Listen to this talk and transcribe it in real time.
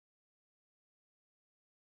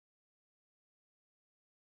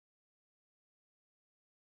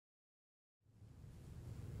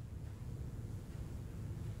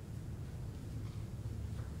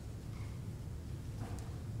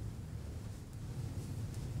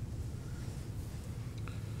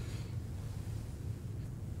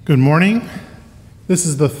Good morning. This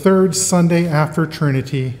is the third Sunday after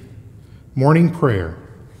Trinity, morning prayer.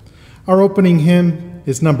 Our opening hymn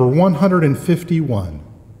is number 151.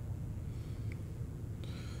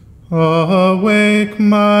 Awake,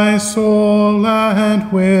 my soul,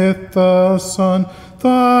 and with the sun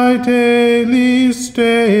thy daily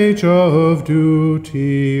stage of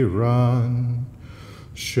duty run.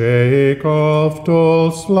 Shake off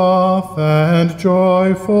dull sloth and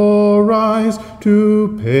joyful rise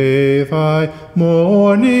to pay thy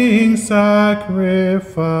morning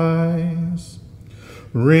sacrifice.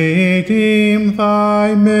 Redeem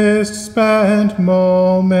thy misspent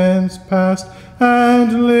moments past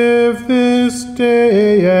and live this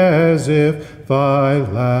day as if thy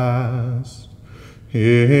last.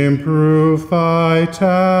 Improve thy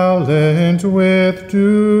talent with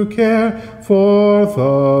due care, for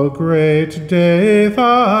the great day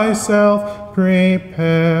thyself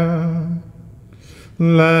prepare.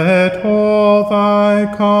 Let all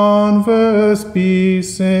thy converse be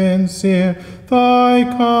sincere, thy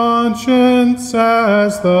conscience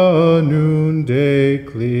as the noonday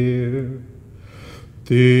clear.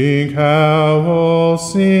 Think how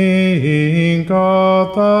all-seeing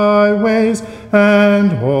God thy ways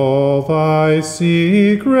and all thy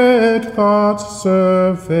secret thoughts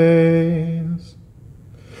surveys.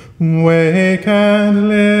 Wake and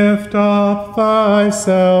lift up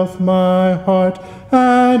thyself, my heart,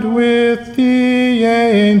 and with the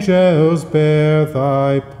angels bear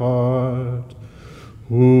thy part,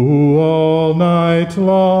 who all night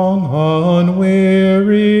long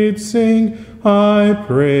unwearied sing I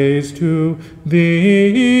praise to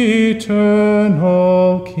the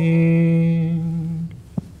eternal King.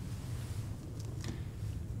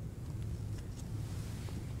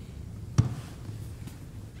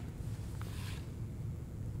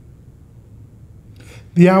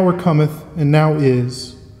 The hour cometh, and now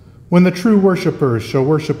is, when the true worshippers shall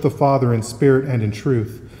worship the Father in spirit and in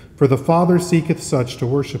truth, for the Father seeketh such to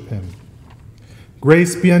worship him.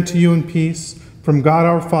 Grace be unto you and peace, from God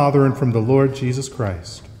our Father and from the Lord Jesus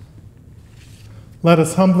Christ. Let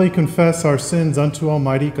us humbly confess our sins unto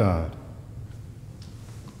Almighty God.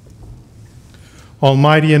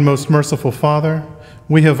 Almighty and most merciful Father,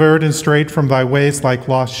 we have erred and strayed from thy ways like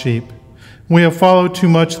lost sheep. We have followed too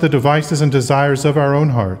much the devices and desires of our own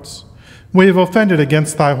hearts. We have offended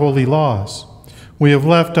against thy holy laws. We have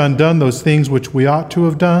left undone those things which we ought to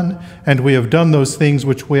have done, and we have done those things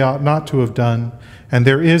which we ought not to have done, and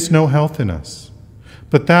there is no health in us.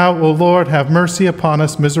 But thou, O Lord, have mercy upon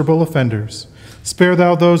us miserable offenders. Spare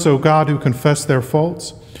thou those, O God, who confess their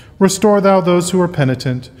faults. Restore thou those who are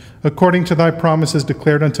penitent, according to thy promises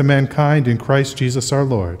declared unto mankind in Christ Jesus our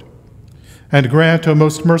Lord. And grant, O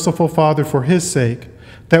most merciful Father, for his sake,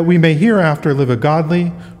 that we may hereafter live a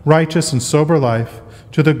godly, righteous, and sober life,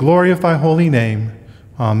 to the glory of thy holy name.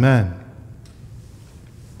 Amen.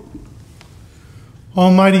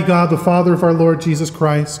 Almighty God, the Father of our Lord Jesus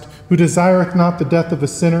Christ, who desireth not the death of a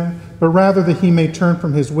sinner, but rather that he may turn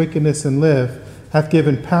from his wickedness and live, hath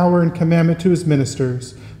given power and commandment to his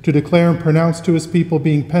ministers to declare and pronounce to his people,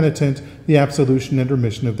 being penitent, the absolution and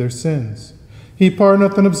remission of their sins. He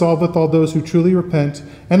pardoneth and absolveth all those who truly repent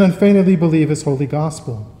and unfeignedly believe his holy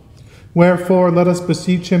gospel. Wherefore let us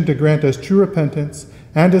beseech him to grant us true repentance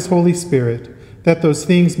and his Holy Spirit, that those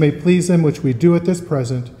things may please him which we do at this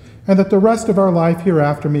present, and that the rest of our life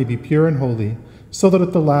hereafter may be pure and holy, so that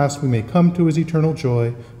at the last we may come to his eternal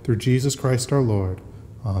joy, through Jesus Christ our Lord.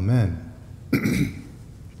 Amen.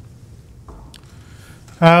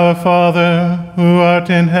 Our Father, who art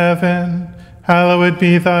in heaven, hallowed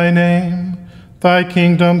be thy name. Thy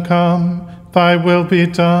kingdom come, thy will be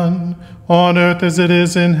done, on earth as it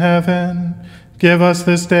is in heaven. Give us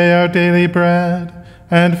this day our daily bread,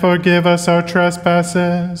 and forgive us our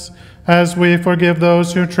trespasses, as we forgive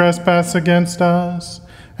those who trespass against us.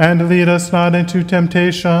 And lead us not into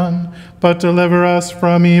temptation, but deliver us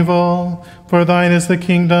from evil. For thine is the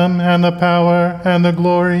kingdom, and the power, and the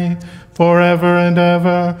glory, forever and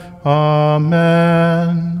ever.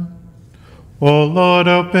 Amen. O Lord,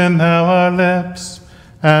 open thou our lips,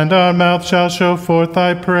 and our mouth shall show forth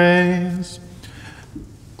thy praise.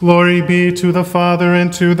 Glory be to the Father,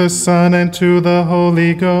 and to the Son, and to the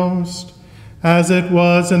Holy Ghost, as it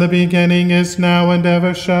was in the beginning, is now, and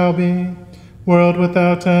ever shall be, world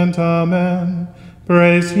without end. Amen.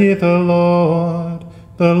 Praise ye the Lord.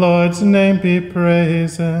 The Lord's name be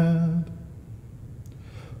praised.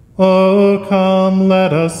 O come,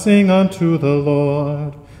 let us sing unto the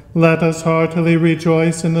Lord. Let us heartily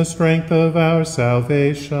rejoice in the strength of our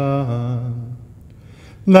salvation.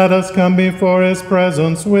 Let us come before his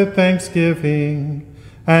presence with thanksgiving,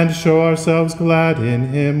 and show ourselves glad in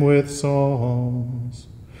him with psalms.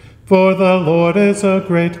 For the Lord is a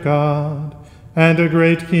great God, and a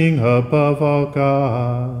great King above all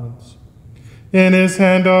gods. In his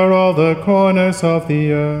hand are all the corners of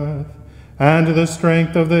the earth, and the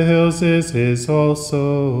strength of the hills is his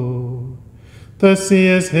also. The sea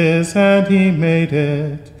is his, and he made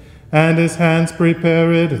it, and his hands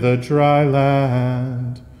prepared the dry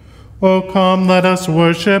land. O come, let us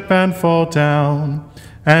worship and fall down,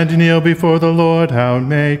 and kneel before the Lord our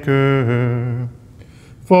Maker.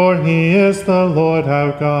 For he is the Lord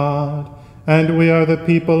our God, and we are the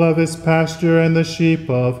people of his pasture and the sheep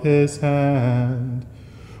of his hand.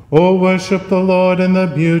 O worship the Lord in the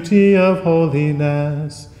beauty of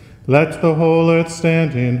holiness. Let the whole earth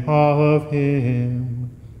stand in awe of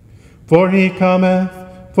him. For he cometh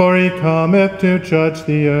to judge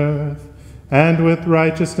the earth, and with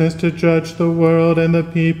righteousness to judge the world and the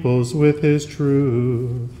peoples with his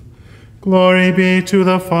truth. Glory be to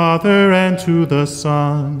the Father, and to the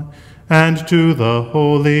Son, and to the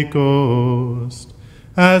Holy Ghost,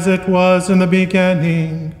 as it was in the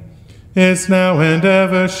beginning, is now, and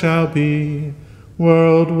ever shall be,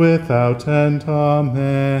 world without end.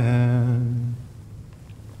 Amen.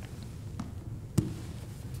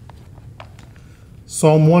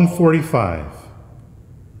 Psalm 145.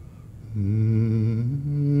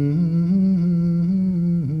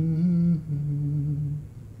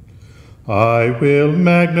 I will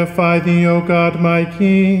magnify thee, O God, my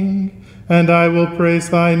King, and I will praise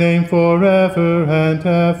thy name forever and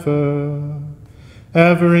ever.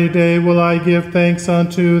 Every day will I give thanks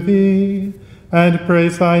unto thee, and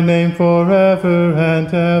praise thy name forever and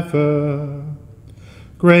ever.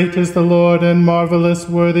 Great is the Lord, and marvelous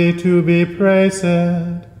worthy to be praised.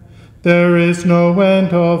 There is no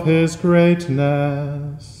end of his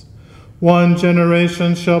greatness. One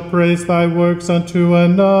generation shall praise thy works unto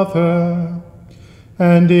another,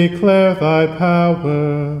 and declare thy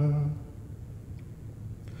power.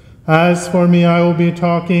 As for me, I will be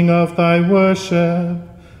talking of thy worship,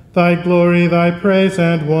 thy glory, thy praise,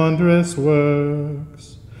 and wondrous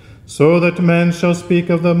works, so that men shall speak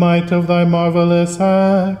of the might of thy marvelous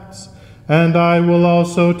acts, and I will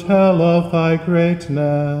also tell of thy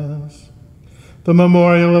greatness. The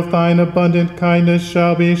memorial of thine abundant kindness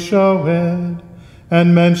shall be showed,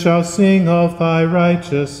 and men shall sing of thy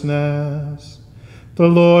righteousness. The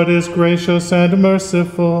Lord is gracious and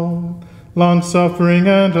merciful, long-suffering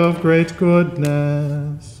and of great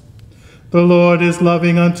goodness. The Lord is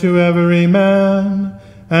loving unto every man,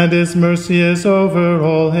 and his mercy is over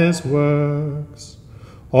all his works.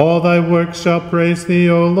 All thy works shall praise thee,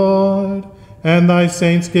 O Lord, and thy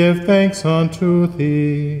saints give thanks unto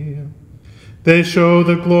thee. They show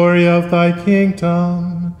the glory of thy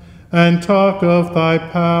kingdom, and talk of thy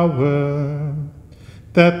power,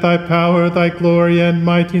 that thy power, thy glory, and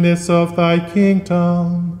mightiness of thy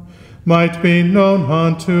kingdom might be known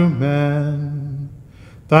unto men.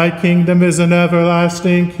 Thy kingdom is an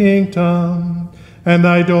everlasting kingdom, and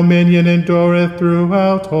thy dominion endureth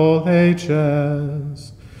throughout all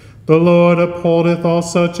ages. The Lord upholdeth all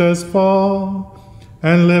such as fall,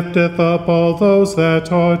 and lifteth up all those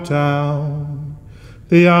that are down.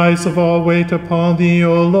 The eyes of all wait upon thee,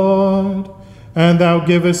 O Lord, and thou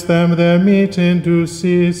givest them their meat in due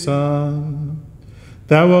season.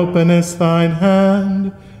 Thou openest thine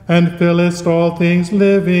hand, and fillest all things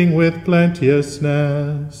living with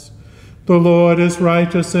plenteousness. The Lord is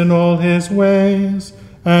righteous in all his ways,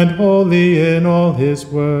 and holy in all his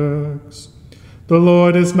works. The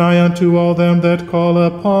Lord is nigh unto all them that call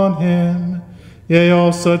upon him, yea,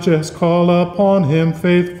 all such as call upon him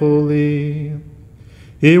faithfully.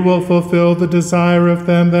 He will fulfill the desire of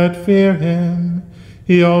them that fear him.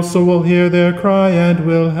 He also will hear their cry and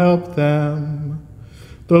will help them.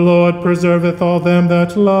 The Lord preserveth all them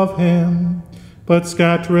that love him, but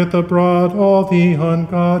scattereth abroad all the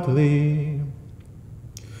ungodly.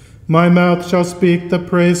 My mouth shall speak the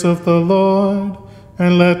praise of the Lord,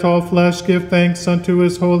 and let all flesh give thanks unto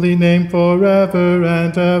his holy name forever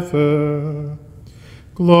and ever.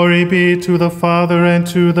 Glory be to the Father, and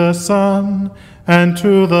to the Son, and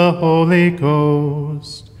to the Holy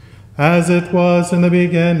Ghost, as it was in the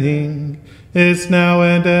beginning, is now,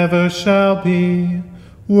 and ever shall be,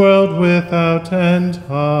 world without end.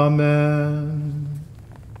 Amen.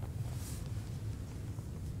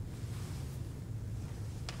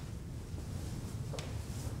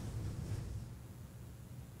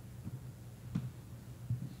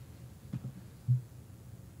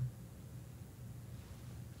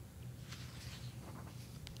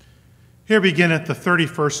 Here beginneth the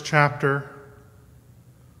 31st chapter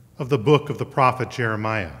of the book of the prophet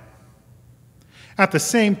Jeremiah. At the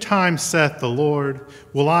same time, saith the Lord,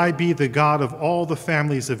 will I be the God of all the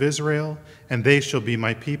families of Israel, and they shall be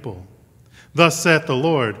my people. Thus saith the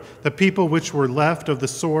Lord, the people which were left of the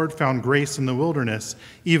sword found grace in the wilderness,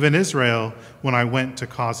 even Israel, when I went to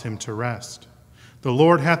cause him to rest. The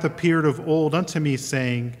Lord hath appeared of old unto me,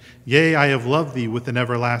 saying, Yea, I have loved thee with an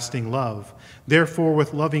everlasting love. Therefore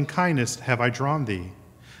with loving kindness have I drawn thee.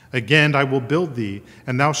 Again I will build thee,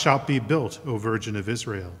 and thou shalt be built, O Virgin of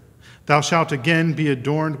Israel. Thou shalt again be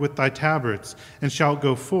adorned with thy tabrets, and shalt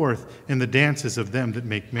go forth in the dances of them that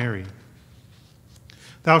make merry.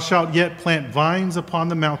 Thou shalt yet plant vines upon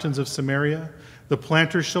the mountains of Samaria. The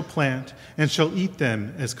planters shall plant, and shall eat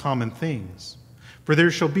them as common things. For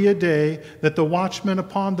there shall be a day that the watchmen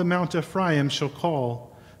upon the Mount Ephraim shall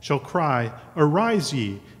cry, Arise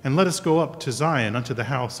ye, and let us go up to Zion unto the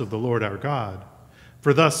house of the Lord our God.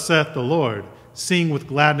 For thus saith the Lord, Sing with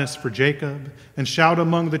gladness for Jacob, and shout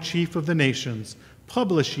among the chief of the nations.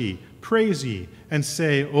 Publish ye, praise ye, and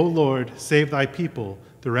say, O Lord, save thy people,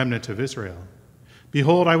 the remnant of Israel.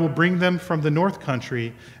 Behold, I will bring them from the north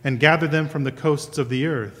country, and gather them from the coasts of the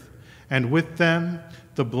earth, and with them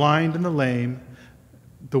the blind and the lame,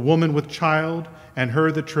 the woman with child, and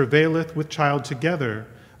her that travaileth with child together,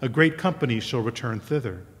 a great company shall return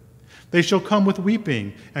thither. They shall come with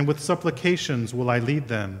weeping, and with supplications will I lead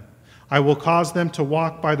them. I will cause them to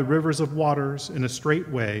walk by the rivers of waters in a straight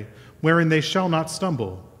way, wherein they shall not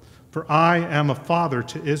stumble. For I am a father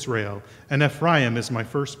to Israel, and Ephraim is my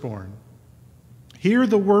firstborn. Hear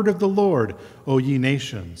the word of the Lord, O ye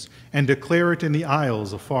nations, and declare it in the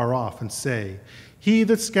isles afar off, and say, He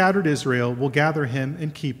that scattered Israel will gather him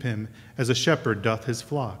and keep him, as a shepherd doth his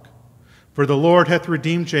flock. For the Lord hath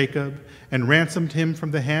redeemed Jacob, and ransomed him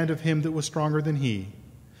from the hand of him that was stronger than he.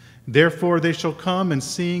 Therefore they shall come and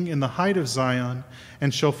sing in the height of Zion,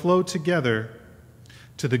 and shall flow together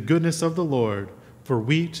to the goodness of the Lord, for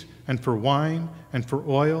wheat, and for wine, and for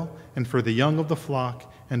oil, and for the young of the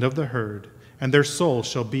flock and of the herd. And their soul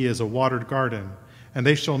shall be as a watered garden, and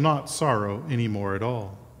they shall not sorrow any more at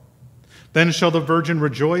all. Then shall the virgin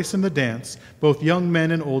rejoice in the dance, both young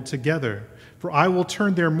men and old together. For I will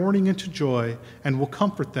turn their mourning into joy, and will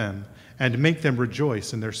comfort them, and make them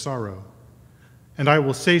rejoice in their sorrow. And I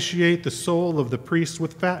will satiate the soul of the priests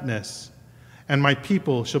with fatness, and my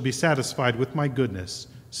people shall be satisfied with my goodness,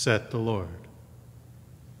 saith the Lord.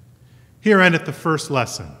 Here endeth the first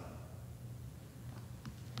lesson.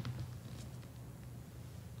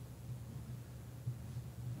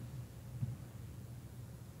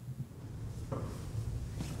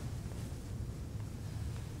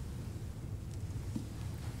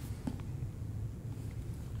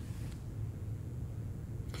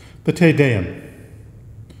 The Te Deum.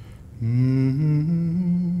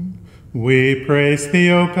 We praise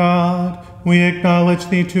thee, O God. We acknowledge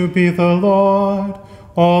thee to be the Lord.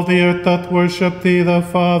 All the earth doth worship thee, the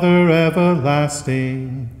Father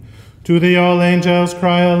everlasting. To thee all angels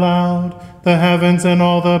cry aloud, the heavens and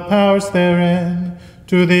all the powers therein.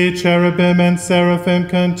 To thee cherubim and seraphim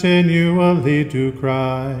continually do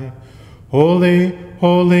cry. Holy,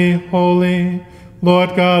 holy, holy,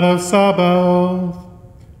 Lord God of Sabaoth.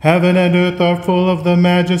 Heaven and earth are full of the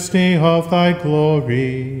majesty of thy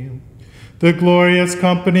glory. The glorious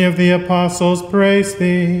company of the apostles praise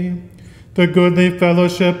thee. The goodly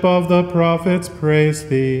fellowship of the prophets praise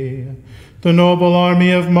thee. The noble army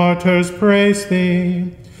of martyrs praise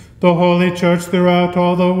thee. The holy church throughout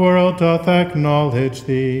all the world doth acknowledge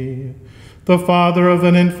thee. The Father of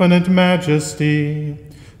an infinite majesty,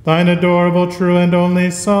 thine adorable, true, and only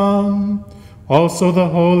Son, also the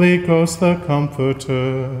Holy Ghost, the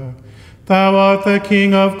Comforter. Thou art the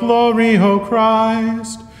King of glory, O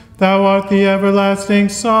Christ. Thou art the everlasting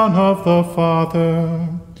Son of the Father.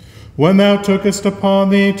 When thou tookest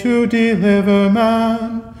upon thee to deliver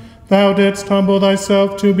man, thou didst humble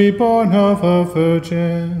thyself to be born of a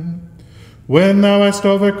virgin. When thou hast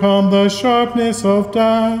overcome the sharpness of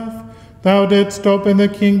death, thou didst open the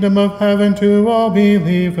kingdom of heaven to all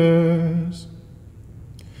believers.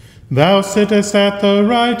 Thou sittest at the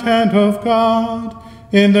right hand of God,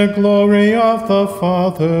 in the glory of the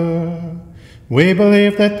Father. We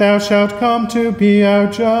believe that thou shalt come to be our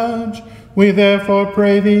judge. We therefore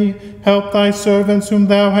pray thee, help thy servants whom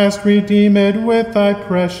thou hast redeemed with thy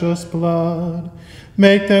precious blood.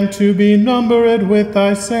 Make them to be numbered with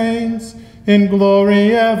thy saints in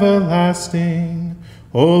glory everlasting.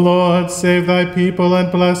 O Lord, save thy people and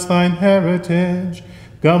bless thine heritage.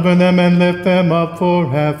 Govern them and lift them up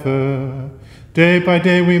forever. Day by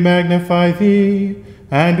day we magnify thee,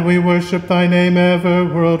 and we worship thy name ever,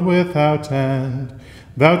 world without end.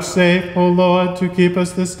 Vouchsafe, O Lord, to keep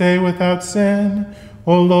us this day without sin.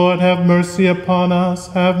 O Lord, have mercy upon us,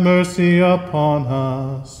 have mercy upon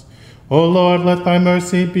us. O Lord, let thy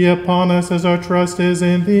mercy be upon us as our trust is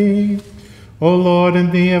in thee. O Lord,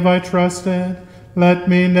 in thee have I trusted, let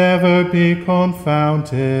me never be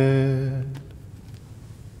confounded.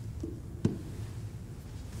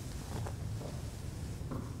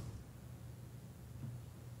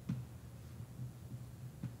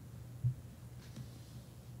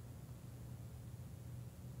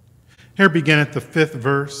 Here beginneth the 5th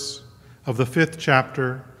verse of the 5th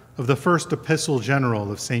chapter of the first epistle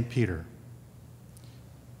general of St. Peter.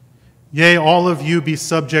 Yea, all of you be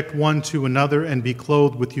subject one to another, and be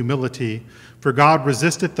clothed with humility, for God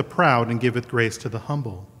resisteth the proud and giveth grace to the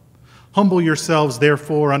humble. Humble yourselves,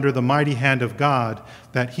 therefore, under the mighty hand of God,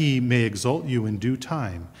 that he may exalt you in due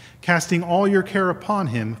time, casting all your care upon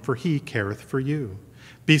him, for he careth for you.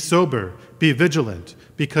 Be sober, be vigilant,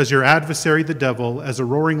 because your adversary the devil, as a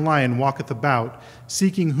roaring lion, walketh about,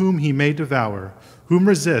 seeking whom he may devour, whom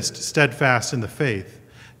resist, steadfast in the faith,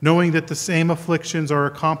 knowing that the same afflictions are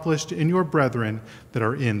accomplished in your brethren that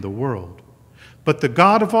are in the world. But the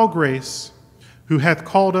God of all grace, who hath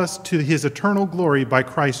called us to his eternal glory by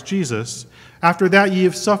Christ Jesus, after that ye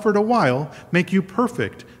have suffered a while, make you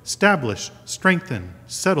perfect, establish, strengthen,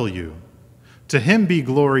 settle you. To him be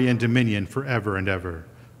glory and dominion forever and ever.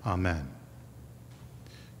 Amen.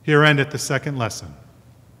 Here endeth the second lesson.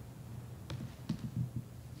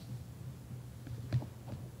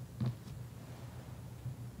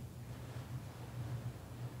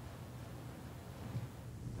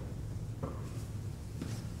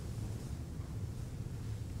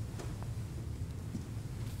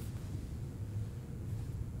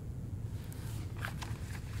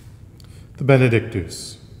 The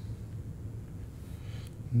Benedictus.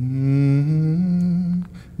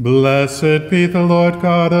 Blessed be the Lord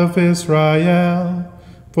God of Israel,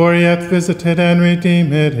 for he hath visited and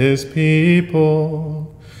redeemed his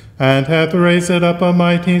people, and hath raised up a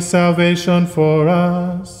mighty salvation for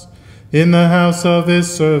us in the house of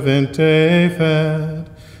his servant David,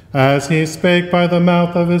 as he spake by the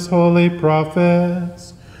mouth of his holy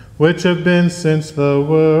prophets, which have been since the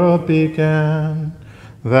world began,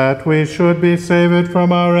 that we should be saved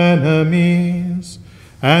from our enemies,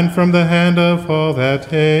 and from the hand of all that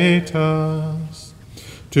hate us,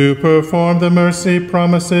 to perform the mercy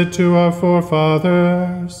promised to our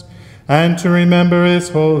forefathers, and to remember his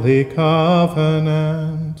holy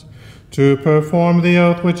covenant, to perform the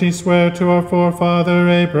oath which he sware to our forefather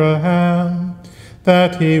Abraham,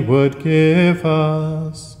 that he would give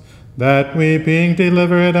us, that we, being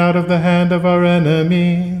delivered out of the hand of our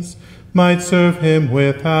enemies, might serve him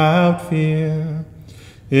without fear,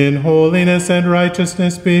 in holiness and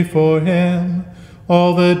righteousness before him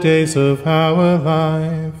all the days of our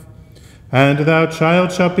life. And thou,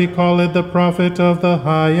 child, shalt be called the prophet of the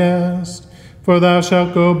highest, for thou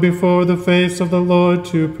shalt go before the face of the Lord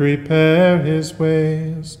to prepare his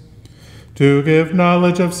ways, to give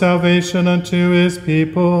knowledge of salvation unto his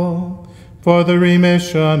people, for the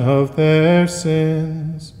remission of their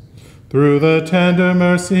sins, through the tender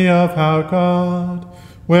mercy of our God,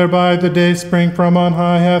 whereby the dayspring from on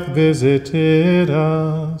high hath visited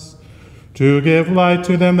us, to give light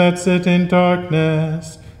to them that sit in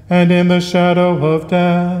darkness and in the shadow of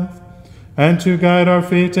death, and to guide our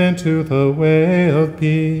feet into the way of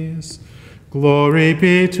peace. Glory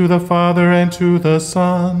be to the Father, and to the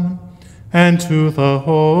Son, and to the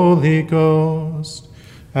Holy Ghost,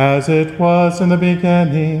 as it was in the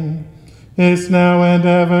beginning, is now, and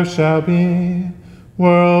ever shall be,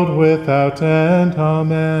 world without end.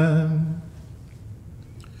 Amen.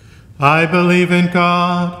 I believe in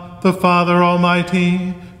God, the Father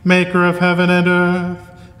Almighty, maker of heaven and earth,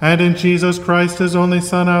 and in Jesus Christ, his only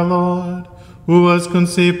Son, our Lord, who was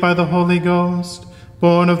conceived by the Holy Ghost,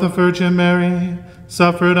 born of the Virgin Mary,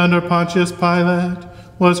 suffered under Pontius Pilate,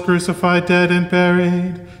 was crucified, dead, and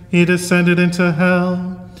buried. He descended into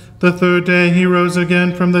hell. The third day he rose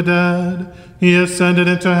again from the dead. He ascended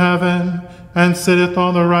into heaven, and sitteth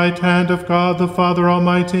on the right hand of God the Father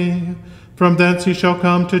Almighty. From thence he shall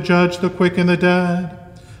come to judge the quick and the dead.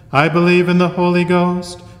 I believe in the Holy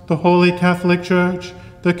Ghost, the Holy Catholic Church,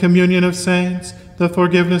 the communion of saints, the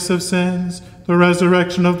forgiveness of sins, the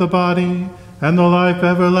resurrection of the body, and the life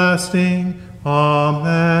everlasting.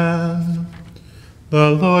 Amen.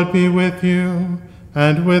 The Lord be with you,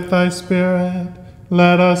 and with thy spirit.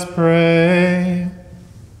 Let us pray.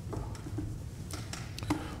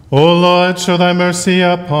 O Lord, show thy mercy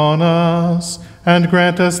upon us, and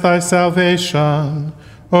grant us thy salvation.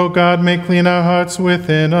 O God, make clean our hearts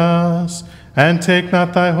within us, and take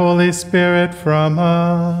not thy Holy Spirit from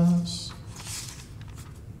us.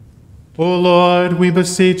 O Lord, we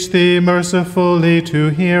beseech thee mercifully to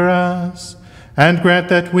hear us, and grant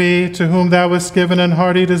that we, to whom thou hast given an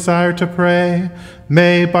hearty desire to pray,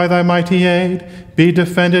 may, by thy mighty aid, be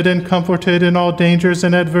defended and comforted in all dangers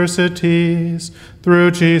and adversities,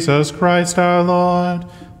 through Jesus Christ our Lord.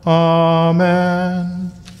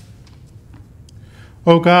 Amen.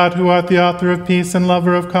 O God, who art the author of peace and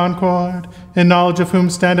lover of concord, in knowledge of whom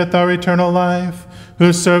standeth our eternal life,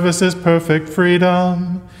 whose service is perfect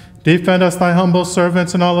freedom, defend us, thy humble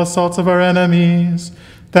servants, in all assaults of our enemies,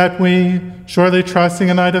 that we, surely trusting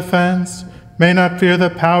in thy defense, may not fear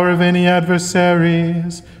the power of any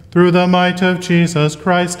adversaries, through the might of Jesus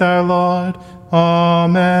Christ our Lord.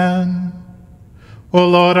 Amen. O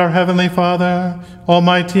Lord, our heavenly Father,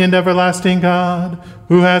 almighty and everlasting God,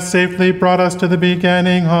 who has safely brought us to the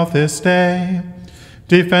beginning of this day,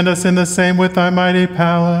 defend us in the same with thy mighty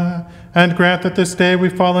power, and grant that this day we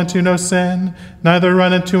fall into no sin, neither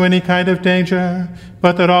run into any kind of danger,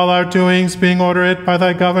 but that all our doings, being ordered by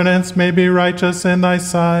thy governance, may be righteous in thy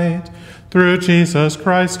sight. Through Jesus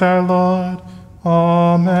Christ our Lord.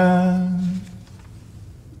 Amen.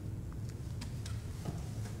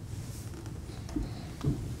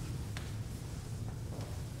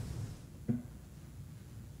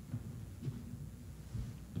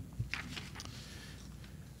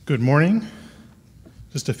 Good morning.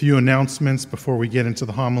 Just a few announcements before we get into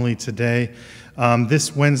the homily today.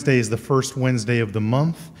 This Wednesday is the first Wednesday of the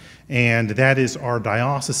month, and that is our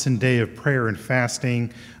diocesan day of prayer and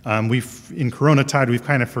fasting. In Corona tide, we've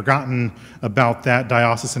kind of forgotten about that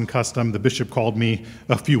diocesan custom. The bishop called me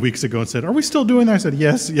a few weeks ago and said, "Are we still doing that?" I said,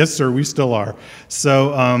 yes, sir, we still are. So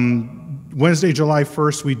Wednesday, July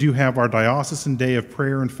 1st, we do have our diocesan day of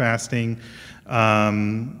prayer and fasting.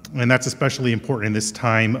 And that's especially important in this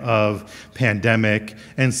time of pandemic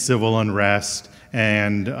and civil unrest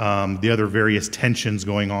and the other various tensions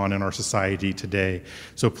going on in our society today.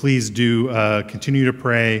 So please do continue to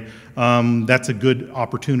pray. That's a good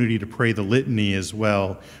opportunity to pray the litany as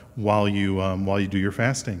well while you do your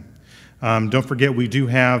fasting. Don't forget, we do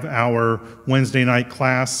have our Wednesday night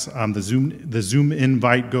class. The Zoom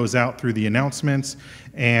invite goes out through the announcements,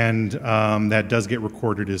 and that does get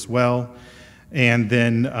recorded as well. And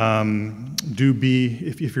then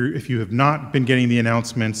if you have not been getting the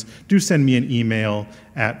announcements, do send me an email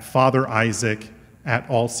at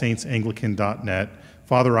fatherisaac@allsaintsanglican.net,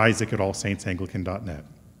 fatherisaac@allsaintsanglican.net.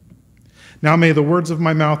 Now may the words of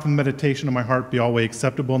my mouth and the meditation of my heart be always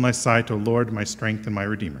acceptable in thy sight, O Lord, my strength and my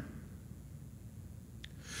Redeemer.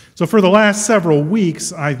 So for the last several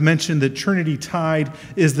weeks, I've mentioned that Trinity Tide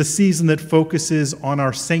is the season that focuses on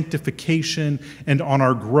our sanctification and on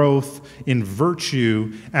our growth in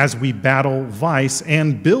virtue as we battle vice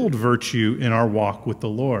and build virtue in our walk with the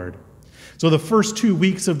Lord. So the first 2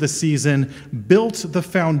 weeks of the season built the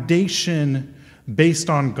foundation based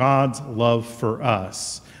on God's love for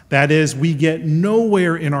us. That is, we get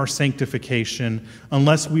nowhere in our sanctification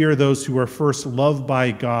unless we are those who are first loved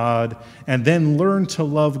by God and then learn to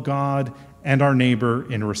love God and our neighbor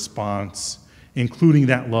in response, including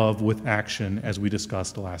that love with action, as we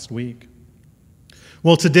discussed last week.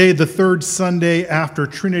 Well, today, the third Sunday after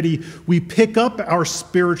Trinity, we pick up our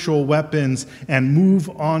spiritual weapons and move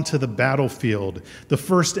on to the battlefield. The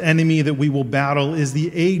first enemy that we will battle is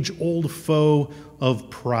the age-old foe of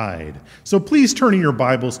pride. So please turn in your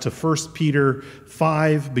Bibles to 1 Peter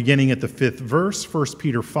 5, beginning at the 5th verse, 1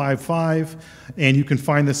 Peter 5:5, and you can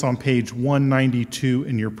find this on page 192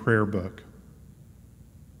 in your prayer book.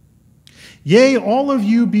 Yea, all of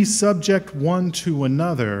you be subject one to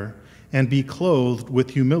another, and be clothed with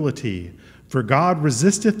humility, for God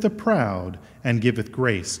resisteth the proud and giveth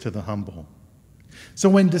grace to the humble. So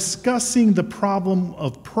when discussing the problem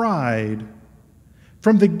of pride,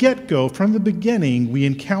 from the get-go, from the beginning, we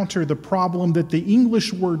encounter the problem that the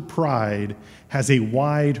English word pride has a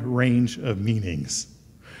wide range of meanings.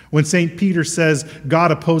 When St. Peter says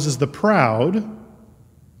God opposes the proud,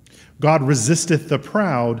 God resisteth the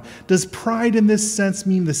proud, does pride in this sense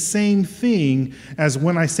mean the same thing as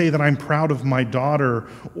when I say that I'm proud of my daughter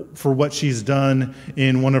for what she's done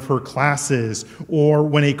in one of her classes, or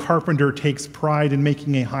when a carpenter takes pride in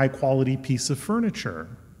making a high-quality piece of furniture?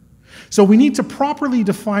 So we need to properly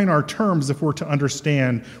define our terms if we're to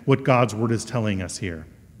understand what God's word is telling us here.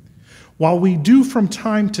 While we do from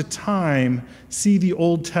time to time see the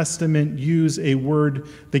Old Testament use a word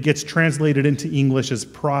that gets translated into English as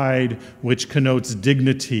pride, which connotes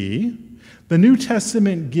dignity, the New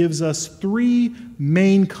Testament gives us three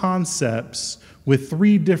main concepts with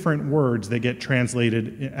three different words that get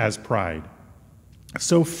translated as pride.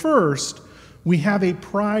 So first, we have a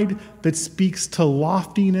pride that speaks to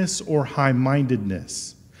loftiness or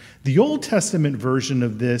high-mindedness. The Old Testament version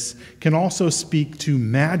of this can also speak to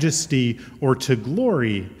majesty or to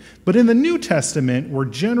glory, but in the New Testament, we're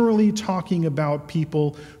generally talking about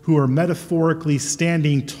people who are metaphorically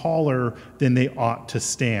standing taller than they ought to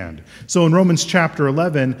stand. So in Romans chapter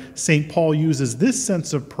 11, St. Paul uses this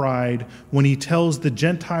sense of pride when he tells the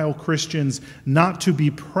Gentile Christians not to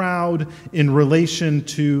be proud in relation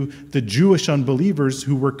to the Jewish unbelievers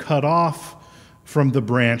who were cut off from the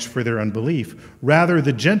branch for their unbelief. Rather,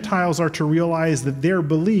 the Gentiles are to realize that their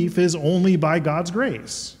belief is only by God's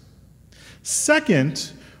grace.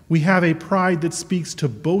 Second, we have a pride that speaks to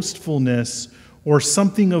boastfulness or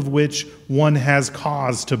something of which one has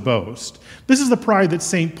cause to boast. This is the pride that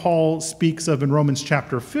St. Paul speaks of in Romans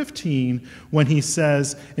chapter 15 when he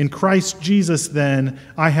says, "In Christ Jesus, then,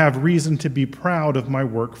 I have reason to be proud of my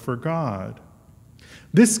work for God."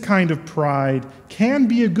 This kind of pride can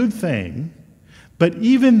be a good thing, but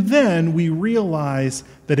even then, we realize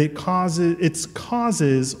that its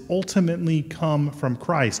causes ultimately come from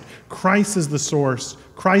Christ. Christ is the source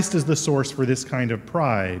for this kind of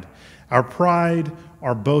pride. Our pride,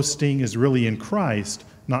 our boasting is really in Christ,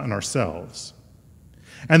 not in ourselves.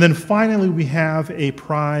 And then finally, we have a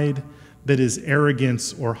pride that is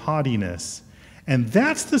arrogance or haughtiness. And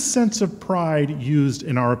that's the sense of pride used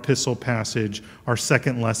in our epistle passage, our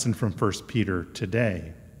second lesson from 1 Peter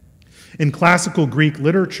today. In classical Greek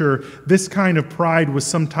literature, this kind of pride was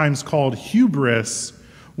sometimes called hubris,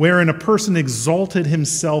 wherein a person exalted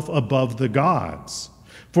himself above the gods.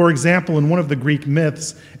 For example, in one of the Greek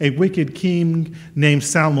myths, a wicked king named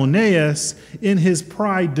Salmoneus, in his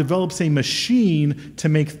pride, develops a machine to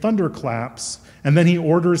make thunderclaps, and then he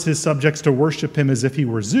orders his subjects to worship him as if he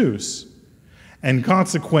were Zeus. And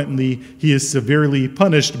consequently, he is severely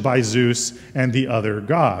punished by Zeus and the other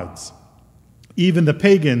gods. Even the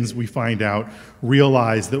pagans, we find out,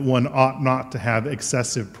 realize that one ought not to have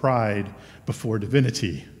excessive pride before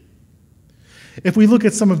divinity. If we look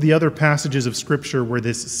at some of the other passages of Scripture where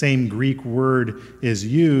this same Greek word is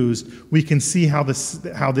used, we can see how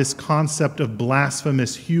this concept of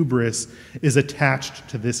blasphemous hubris is attached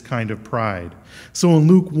to this kind of pride. So in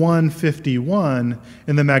Luke 1:51,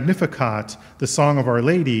 in the Magnificat, the Song of Our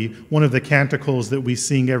Lady, one of the canticles that we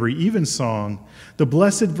sing every evensong, the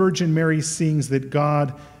Blessed Virgin Mary sings that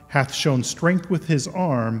God hath shown strength with his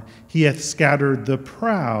arm, he hath scattered the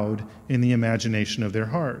proud in the imagination of their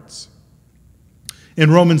hearts. In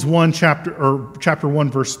Romans 1, chapter 1,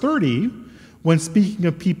 verse 30, when speaking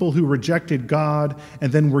of people who rejected God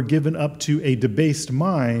and then were given up to a debased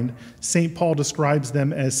mind, St. Paul describes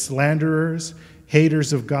them as slanderers,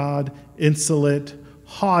 haters of God, insolent,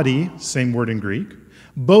 haughty, same word in Greek,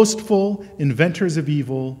 boastful, inventors of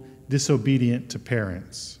evil, disobedient to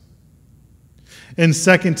parents. In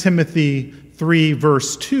 2 Timothy 3,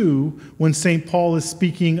 verse 2, when St. Paul is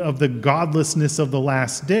speaking of the godlessness of the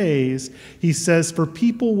last days, he says, "For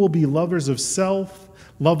people will be lovers of self,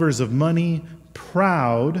 lovers of money,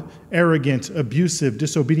 proud, arrogant, abusive,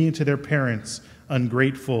 disobedient to their parents,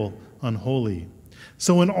 ungrateful, unholy."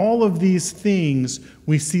 So in all of these things,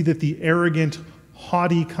 we see that the arrogant,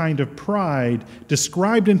 haughty kind of pride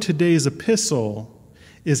described in today's epistle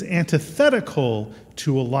is antithetical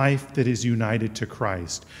to a life that is united to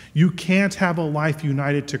Christ. You can't have a life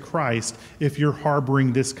united to Christ if you're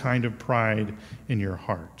harboring this kind of pride in your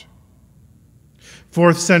heart.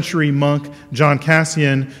 4th century monk John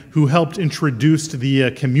Cassian, who helped introduce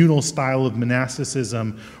the communal style of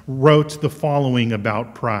monasticism, wrote the following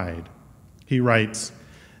about pride. He writes,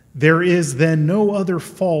 "There is then no other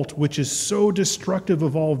fault which is so destructive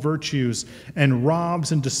of all virtues and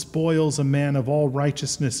robs and despoils a man of all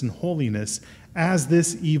righteousness and holiness as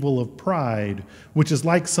this evil of pride, which is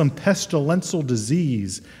like some pestilential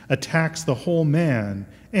disease, attacks the whole man,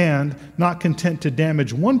 and, not content to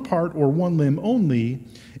damage one part or one limb only,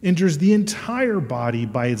 injures the entire body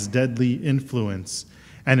by its deadly influence,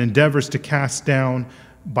 and endeavors to cast down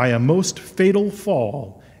by a most fatal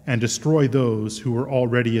fall and destroy those who are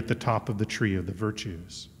already at the top of the tree of the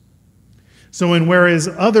virtues." So, whereas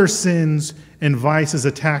other sins and vices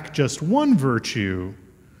attack just one virtue,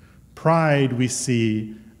 pride, we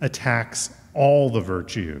see, attacks all the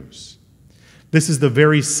virtues. This is the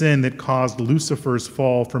very sin that caused Lucifer's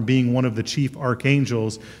fall from being one of the chief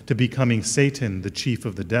archangels to becoming Satan, the chief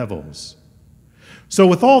of the devils. So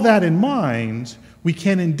with all that in mind, we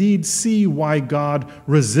can indeed see why God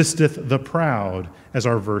resisteth the proud, as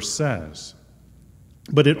our verse says.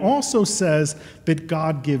 But it also says that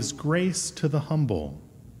God gives grace to the humble.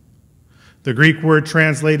 The Greek word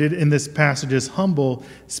translated in this passage as humble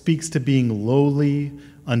speaks to being lowly,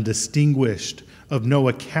 undistinguished, of no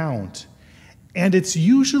account. And it's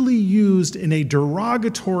usually used in a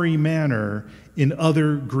derogatory manner in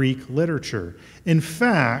other Greek literature. In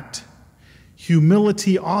fact,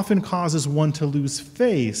 humility often causes one to lose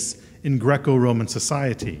face in Greco-Roman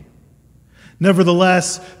society.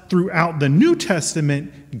 Nevertheless, throughout the New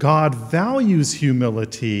Testament, God values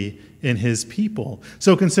humility in his people.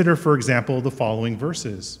 So consider, for example, the following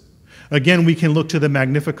verses. Again, we can look to the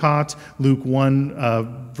Magnificat, Luke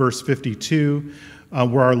 1, verse 52,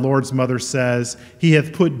 where our Lord's mother says, "He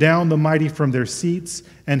hath put down the mighty from their seats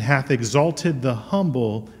and hath exalted the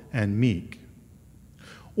humble and meek."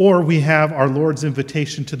 Or we have our Lord's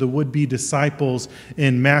invitation to the would-be disciples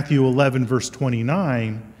in Matthew 11, verse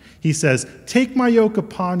 29. He says, "Take my yoke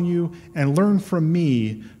upon you and learn from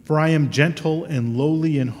me, for I am gentle and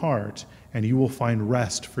lowly in heart, and you will find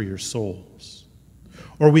rest for your souls."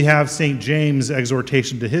 Or we have St. James'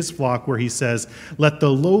 exhortation to his flock where he says, "Let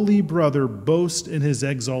the lowly brother boast in his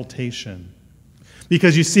exaltation."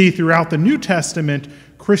 Because you see, throughout the New Testament,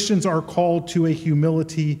 Christians are called to a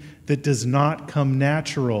humility that does not come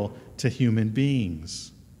natural to human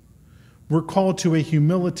beings. We're called to a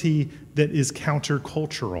humility that is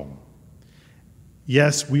countercultural.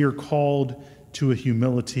 Yes, we are called to a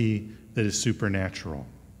humility that is supernatural.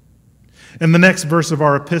 In the next verse of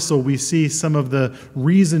our epistle, we see some of the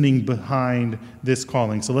reasoning behind this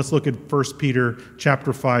calling. So let's look at 1 Peter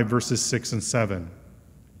chapter 5, verses 6 and 7.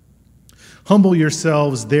 "Humble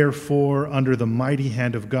yourselves, therefore, under the mighty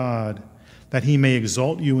hand of God, that he may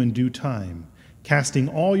exalt you in due time, casting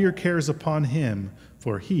all your cares upon him,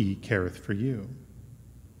 for he careth for you."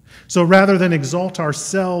 So rather than exalt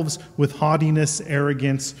ourselves with haughtiness,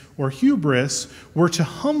 arrogance, or hubris, we're to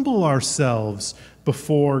humble ourselves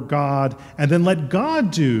before God and then let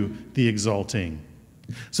God do the exalting.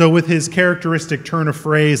 So with his characteristic turn of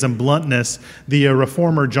phrase and bluntness, the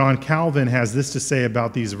reformer John Calvin has this to say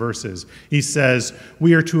about these verses. He says,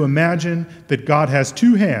 "We are to imagine that God has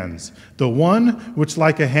two hands, the one which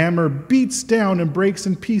like a hammer beats down and breaks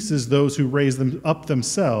in pieces those who raise them up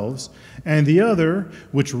themselves, and the other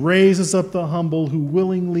which raises up the humble who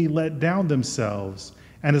willingly let down themselves,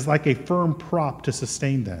 and is like a firm prop to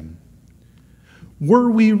sustain them.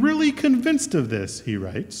 Were we really convinced of this," he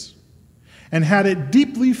writes, "and had it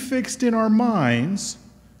deeply fixed in our minds,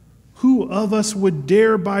 who of us would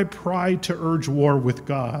dare by pride to urge war with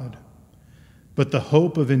God? But the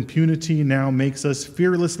hope of impunity now makes us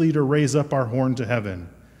fearlessly to raise up our horn to heaven.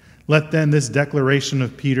 Let then this declaration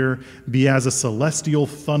of Peter be as a celestial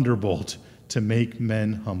thunderbolt to make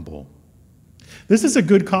men humble." This is a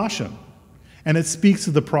good caution, and it speaks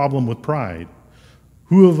to the problem with pride.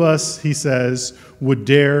 Who of us, he says, would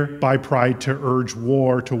dare by pride to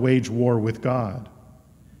wage war with God?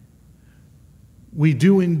 We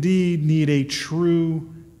do indeed need a true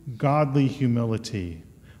godly humility.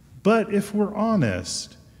 But if we're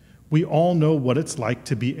honest, we all know what it's like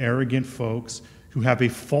to be arrogant folks who have a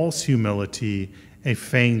false humility, a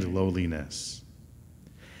feigned lowliness.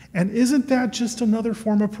 And isn't that just another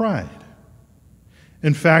form of pride?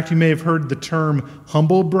 In fact, you may have heard the term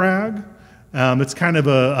humble brag. It's kind of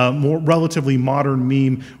a more relatively modern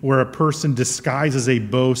meme where a person disguises a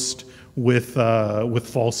boast with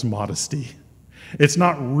false modesty. It's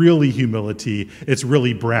not really humility, it's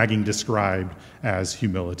really bragging described as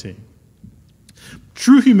humility.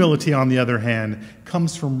 True humility, on the other hand,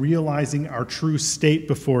 comes from realizing our true state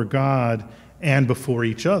before God and before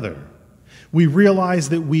each other. We realize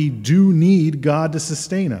that we do need God to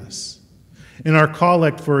sustain us. In our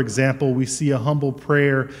collect, for example, we see a humble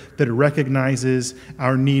prayer that recognizes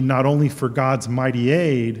our need not only for God's mighty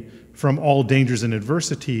aid from all dangers and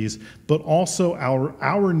adversities, but also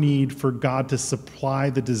our need for God to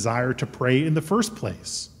supply the desire to pray in the first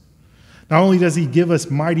place. Not only does he give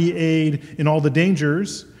us mighty aid in all the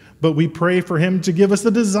dangers, but we pray for him to give us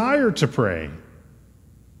the desire to pray.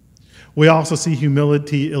 We also see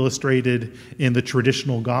humility illustrated in the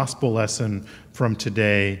traditional gospel lesson from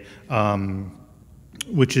today,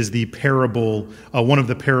 which is the parable, one of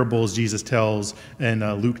the parables Jesus tells in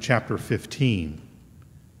Luke chapter 15.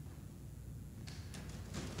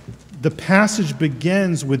 The passage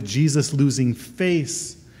begins with Jesus losing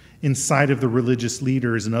face in sight of the religious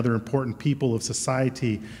leaders and other important people of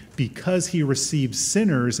society because he received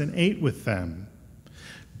sinners and ate with them.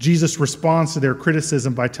 Jesus responds to their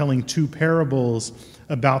criticism by telling two parables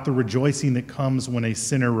about the rejoicing that comes when a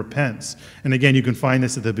sinner repents. And again, you can find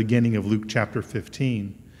this at the beginning of Luke chapter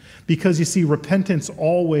 15. Because you see, repentance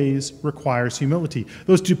always requires humility.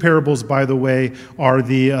 Those two parables, by the way, are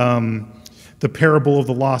the the parable of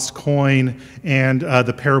the lost coin and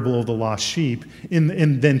the parable of the lost sheep.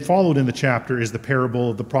 And then followed in the chapter is the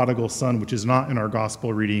parable of the prodigal son, which is not in our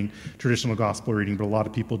gospel reading, traditional gospel reading, but a lot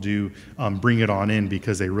of people do bring it on in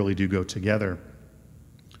because they really do go together.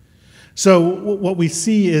 So what we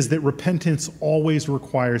see is that repentance always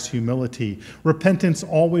requires humility. Repentance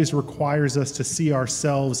always requires us to see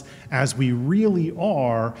ourselves as we really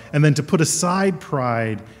are, and then to put aside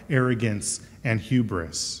pride, arrogance, and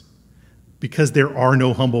hubris, because there are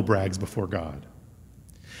no humble brags before God.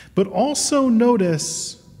 But also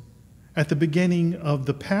notice at the beginning of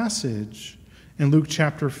the passage in Luke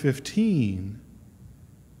chapter 15,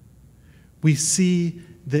 we see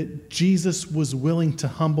that Jesus was willing to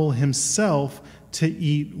humble himself to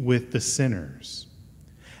eat with the sinners.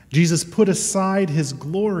 Jesus put aside his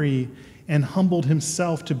glory and humbled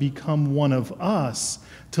himself to become one of us,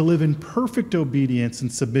 to live in perfect obedience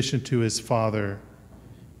and submission to his Father,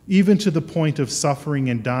 even to the point of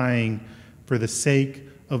suffering and dying for the sake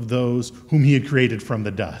of those whom he had created from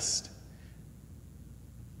the dust.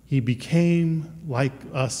 He became like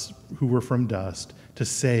us who were from dust to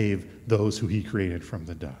save those who he created from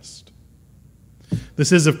the dust.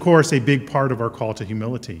 This is, of course, a big part of our call to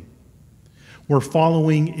humility. We're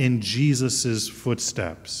following in Jesus'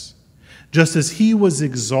 footsteps. Just as he was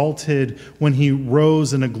exalted when he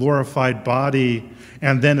rose in a glorified body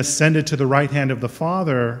and then ascended to the right hand of the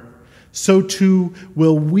Father, so too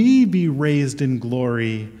will we be raised in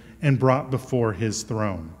glory and brought before his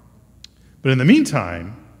throne. But in the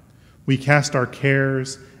meantime, we cast our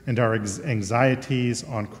cares and our anxieties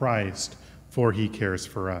on Christ, for he cares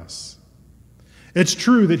for us. It's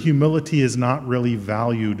true that humility is not really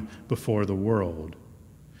valued before the world.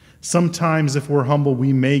 Sometimes, if we're humble,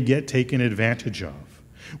 we may get taken advantage of.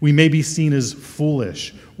 We may be seen as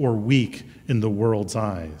foolish or weak in the world's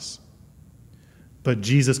eyes. But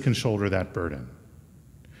Jesus can shoulder that burden.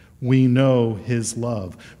 We know his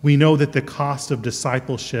love. We know that the cost of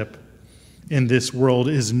discipleship in this world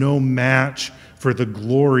is no match for the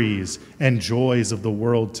glories and joys of the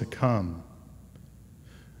world to come.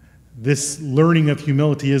 This learning of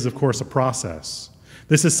humility is, of course, a process.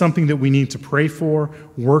 This is something that we need to pray for,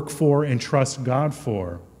 work for, and trust God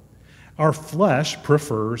for. Our flesh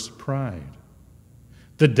prefers pride.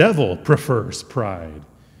 The devil prefers pride,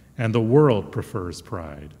 and the world prefers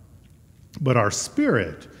pride. But our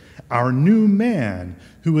spirit, our new man,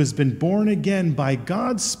 who has been born again by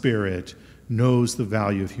God's Spirit, knows the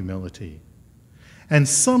value of humility. And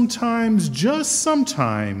sometimes, just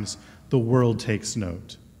sometimes, the world takes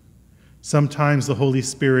note. Sometimes the Holy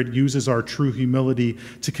Spirit uses our true humility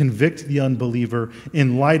to convict the unbeliever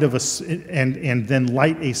in light of and then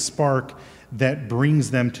light a spark that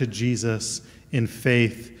brings them to Jesus in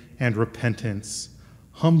faith and repentance,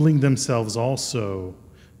 humbling themselves also,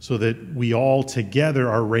 so that we all together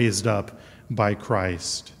are raised up by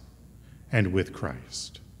Christ and with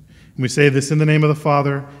Christ. And we say this in the name of the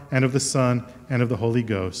Father, and of the Son, and of the Holy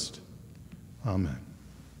Ghost. Amen.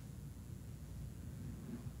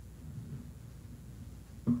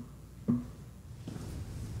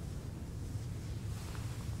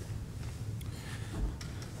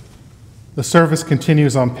 The service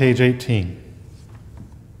continues on page 18.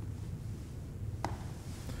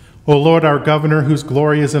 O Lord, our governor, whose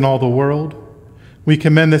glory is in all the world, we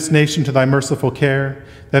commend this nation to thy merciful care,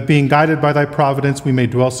 that being guided by thy providence, we may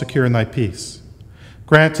dwell secure in thy peace.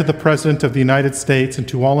 Grant to the President of the United States and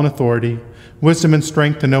to all in authority wisdom and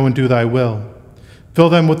strength to know and do thy will. Fill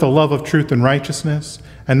them with the love of truth and righteousness,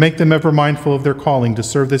 and make them ever mindful of their calling to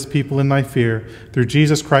serve this people in thy fear, through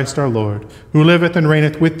Jesus Christ our Lord, who liveth and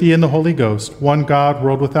reigneth with thee in the Holy Ghost, one God,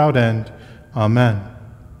 world without end. Amen.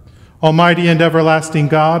 Almighty and everlasting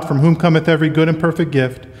God, from whom cometh every good and perfect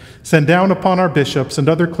gift, send down upon our bishops and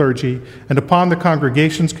other clergy, and upon the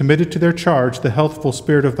congregations committed to their charge, the healthful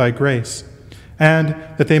spirit of thy grace, and,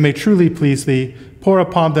 that they may truly please thee, pour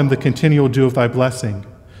upon them the continual dew of thy blessing.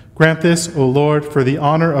 Grant this, O Lord, for the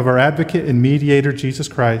honor of our advocate and mediator, Jesus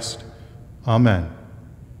Christ. Amen.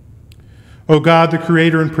 O God, the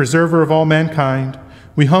creator and preserver of all mankind,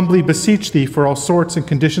 we humbly beseech thee for all sorts and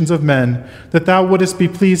conditions of men, that thou wouldest be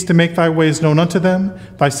pleased to make thy ways known unto them,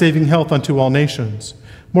 thy saving health unto all nations.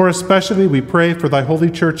 More especially we pray for thy holy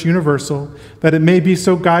church universal, that it may be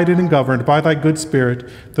so guided and governed by thy good Spirit,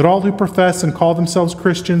 that all who profess and call themselves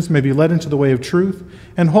Christians may be led into the way of truth,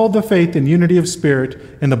 and hold the faith in unity of spirit,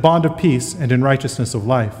 in the bond of peace, and in righteousness of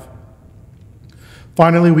life.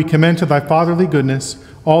 Finally, we commend to thy fatherly goodness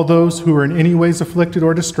all those who are in any ways afflicted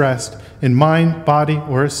or distressed, in mind, body,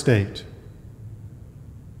 or estate.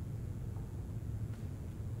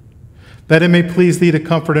 that it may please thee to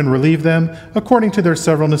comfort and relieve them according to their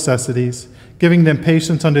several necessities, giving them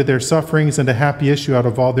patience under their sufferings and a happy issue out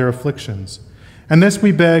of all their afflictions. And this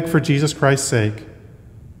we beg for Jesus Christ's sake.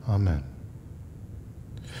 Amen.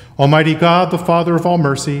 Almighty God, the Father of all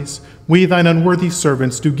mercies, we, thine unworthy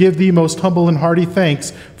servants, do give thee most humble and hearty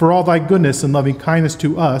thanks for all thy goodness and loving kindness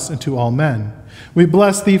to us and to all men. We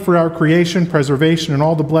bless thee for our creation, preservation, and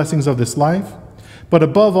all the blessings of this life, but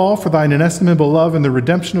above all for thine inestimable love and the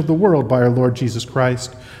redemption of the world by our Lord Jesus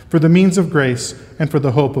Christ, for the means of grace and for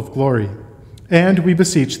the hope of glory. And we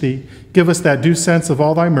beseech thee, give us that due sense of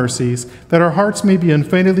all thy mercies, that our hearts may be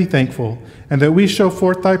unfeignedly thankful, and that we show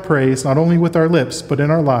forth thy praise not only with our lips, but in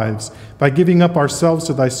our lives, by giving up ourselves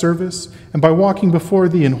to thy service, and by walking before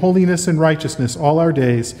thee in holiness and righteousness all our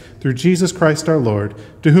days, through Jesus Christ our Lord,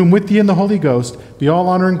 to whom with thee and the Holy Ghost be all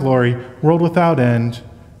honor and glory, world without end.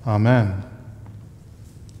 Amen.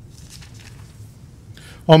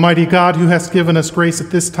 Almighty God, who hast given us grace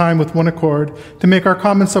at this time with one accord to make our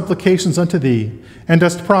common supplications unto thee, and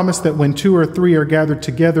dost promise that when 2 or 3 are gathered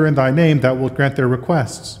together in thy name, thou wilt grant their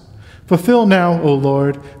requests. Fulfill now, O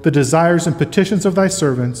Lord, the desires and petitions of thy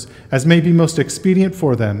servants, as may be most expedient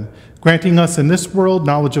for them, granting us in this world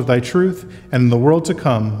knowledge of thy truth, and in the world to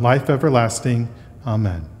come life everlasting.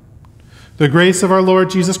 Amen. The grace of our Lord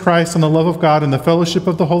Jesus Christ, and the love of God, and the fellowship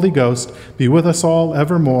of the Holy Ghost be with us all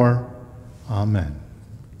evermore. Amen.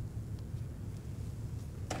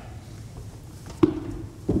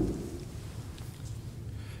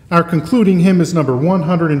 Our concluding hymn is number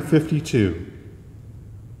 152.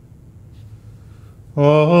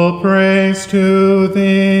 All praise to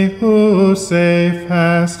thee, who safe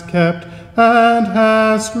hast kept and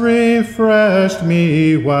hast refreshed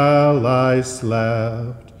me while I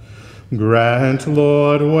slept. Grant,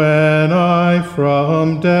 Lord, when I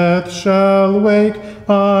from death shall wake,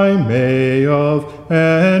 I may of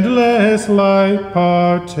endless light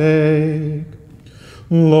partake.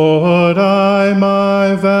 Lord, I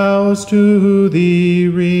my vows to thee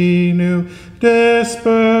renew,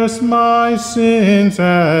 disperse my sins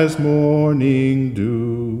as morning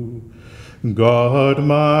dew. Guard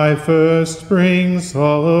my first springs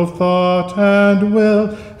of thought and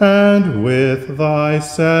will, and with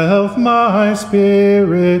thyself my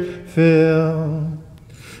spirit fill.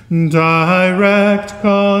 Direct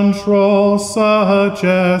control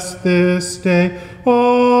suggest this day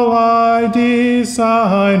all I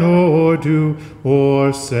design or do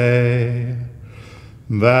or say,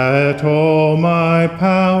 that all my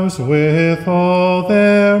powers with all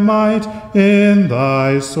their might in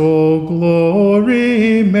thy sole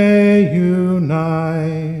glory may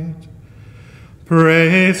unite.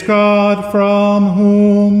 Praise God, from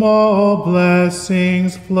whom all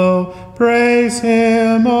blessings flow. Praise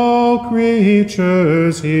him, all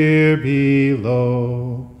creatures here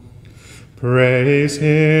below. Praise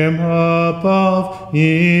him above,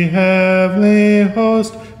 ye heavenly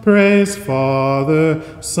host. Praise Father,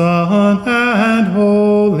 Son, and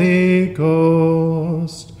Holy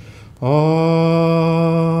Ghost. Amen.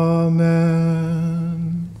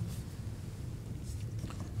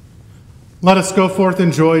 Let us go forth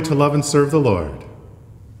in joy to love and serve the Lord.